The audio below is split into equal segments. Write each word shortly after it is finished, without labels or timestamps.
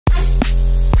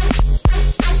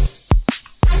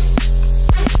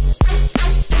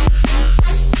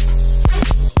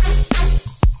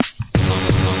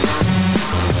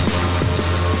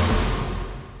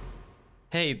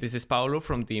Hey, this is Paolo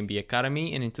from the MB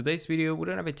Academy, and in today's video we're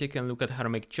gonna be taking a look at how to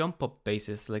make jump up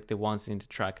basses like the ones in the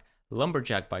track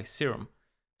Lumberjack by Serum.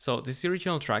 So this is the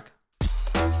original track.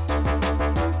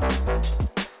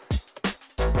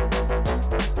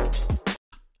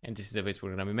 And this is the bass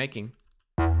we're gonna be making.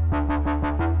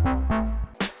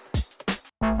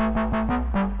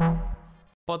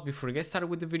 But before we get started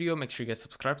with the video, make sure you get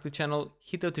subscribed to the channel,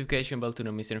 hit the notification bell to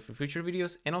not miss any for future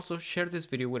videos, and also share this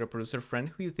video with a producer friend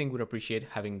who you think would appreciate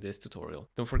having this tutorial.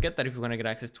 Don't forget that if you want to get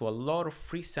access to a lot of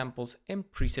free samples and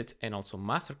presets and also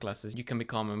masterclasses, you can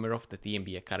become a member of the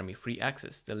DMB Academy free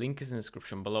access. The link is in the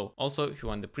description below. Also, if you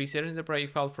want the preset and the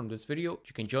project file from this video,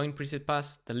 you can join Preset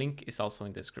Pass. The link is also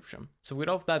in the description. So with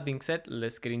all of that being said,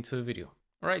 let's get into the video.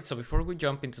 Alright, so before we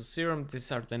jump into Serum,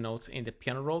 these are the notes in the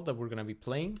piano roll that we're going to be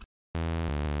playing.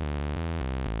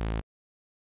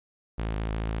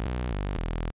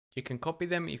 You can copy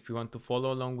them if you want to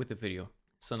follow along with the video.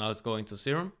 So now let's go into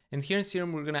Serum. And here in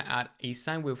Serum, we're gonna add a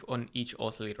sine wave on each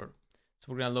oscillator.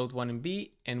 So we're gonna load one in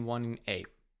B and one in A.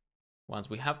 Once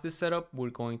we have this set up, we're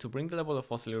going to bring the level of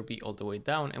oscillator B all the way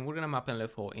down and we're gonna map an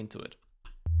LFO into it.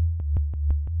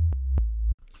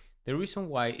 The reason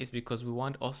why is because we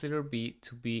want oscillator B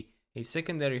to be a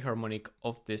secondary harmonic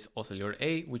of this oscillator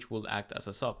A, which will act as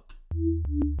a sub.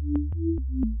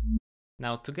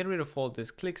 Now to get rid of all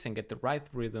these clicks and get the right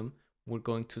rhythm, we're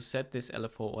going to set this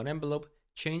LFO on envelope,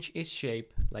 change its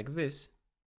shape like this,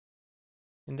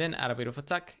 and then add a bit of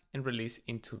attack and release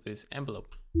into this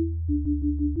envelope.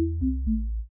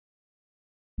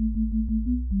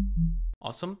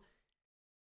 Awesome.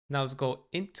 Now let's go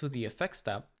into the effects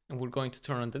tab and we're going to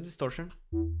turn on the distortion.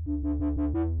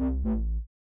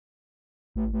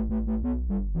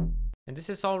 And this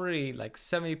is already like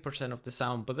 70% of the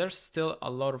sound, but there's still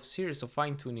a lot of series of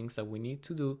fine tunings that we need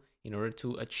to do in order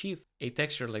to achieve a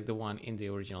texture like the one in the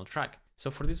original track.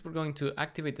 So for this, we're going to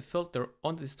activate the filter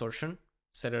on the distortion,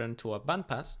 set it into a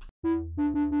bandpass,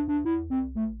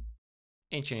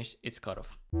 and change its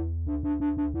cutoff.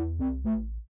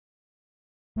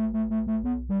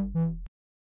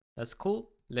 That's cool.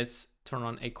 Let's turn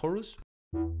on a chorus.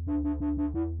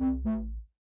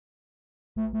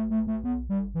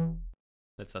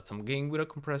 Let's add some gain with a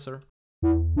compressor.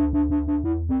 And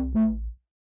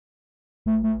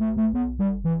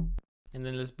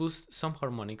then let's boost some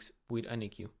harmonics with an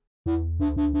EQ.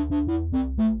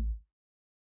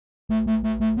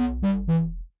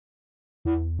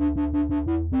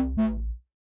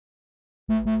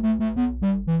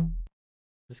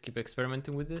 Let's keep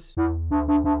experimenting with this.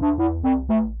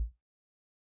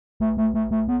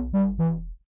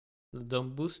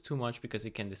 Don't boost too much because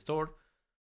it can distort.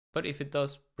 But if it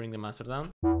does, bring the master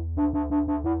down.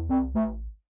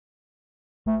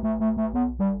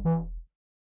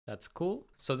 That's cool.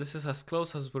 So this is as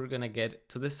close as we're gonna get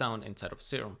to the sound inside of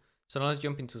Serum. So now let's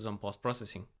jump into some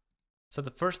post-processing. So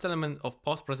the first element of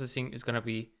post-processing is gonna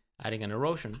be adding an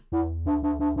erosion.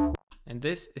 And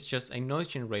this is just a noise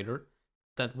generator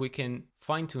that we can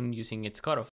fine-tune using its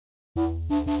cutoff.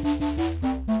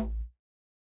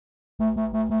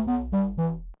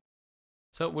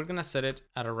 So we're gonna set it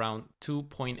at around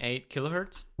 2.8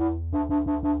 kilohertz.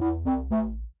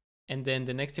 And then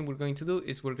the next thing we're going to do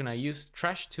is we're gonna use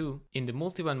Trash 2 in the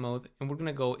multiband mode, and we're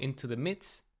gonna go into the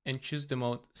mids and choose the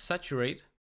mode Saturate.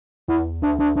 And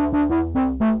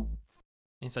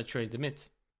saturate the mids.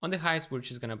 On the highs, we're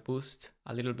just gonna boost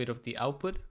a little bit of the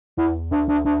output.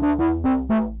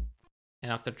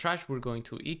 And after Trash, we're going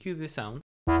to EQ the sound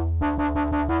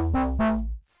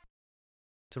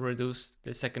to reduce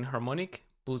the second harmonic,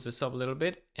 boost the sub a little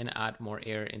bit, and add more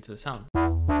air into the sound.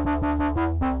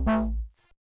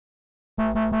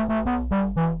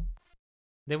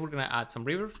 Then we're gonna add some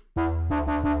reverb.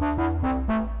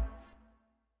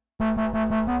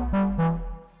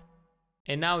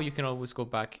 And now you can always go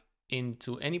back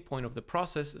into any point of the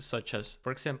process, such as,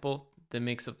 for example, the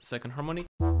mix of the second harmonic,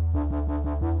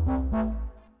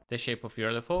 the shape of your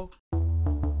LFO,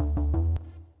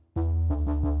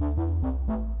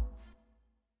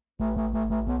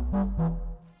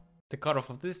 the cutoff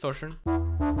of the distortion,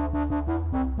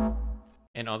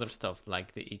 and other stuff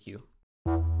like the EQ.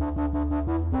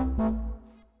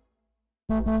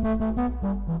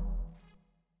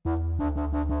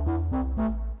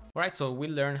 Alright, so we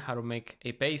learned how to make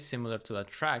a bass similar to that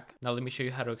track. Now let me show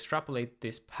you how to extrapolate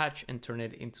this patch and turn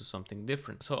it into something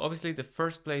different. So obviously the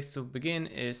first place to begin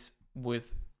is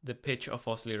with the pitch of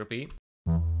oscillator B.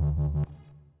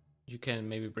 You can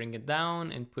maybe bring it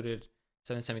down and put it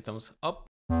 7 semitones up,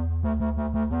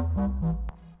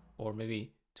 or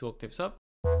maybe 2 octaves up.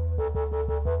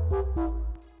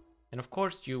 And of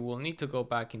course, you will need to go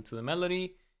back into the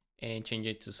melody and change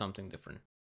it to something different.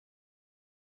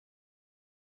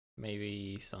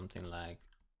 maybe something like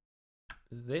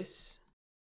this.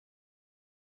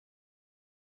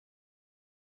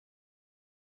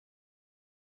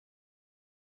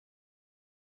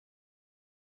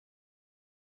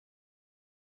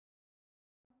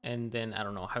 And then, I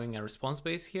don't know, having a response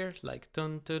base here, like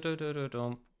dun, dun, dun, dun, dun,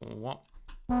 dun, wah,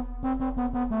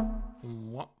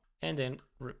 wah, and then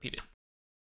repeat it.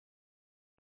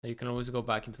 Now you can always go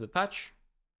back into the patch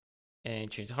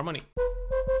and change the harmony.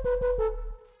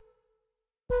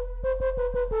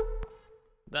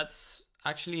 That's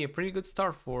actually a pretty good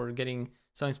start for getting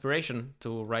some inspiration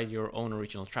to write your own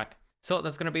original track. So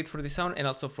that's gonna be it for this sound and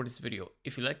also for this video.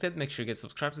 If you liked it, make sure you get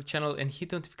subscribed to the channel and hit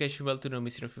the notification bell to not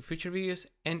miss any of future videos.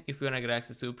 And if you wanna get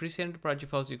access to preset and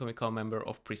project files, you can become a member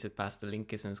of Preset Pass. The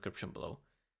link is in the description below.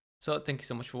 So thank you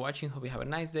so much for watching. Hope you have a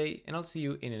nice day, and I'll see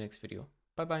you in the next video.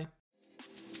 Bye bye.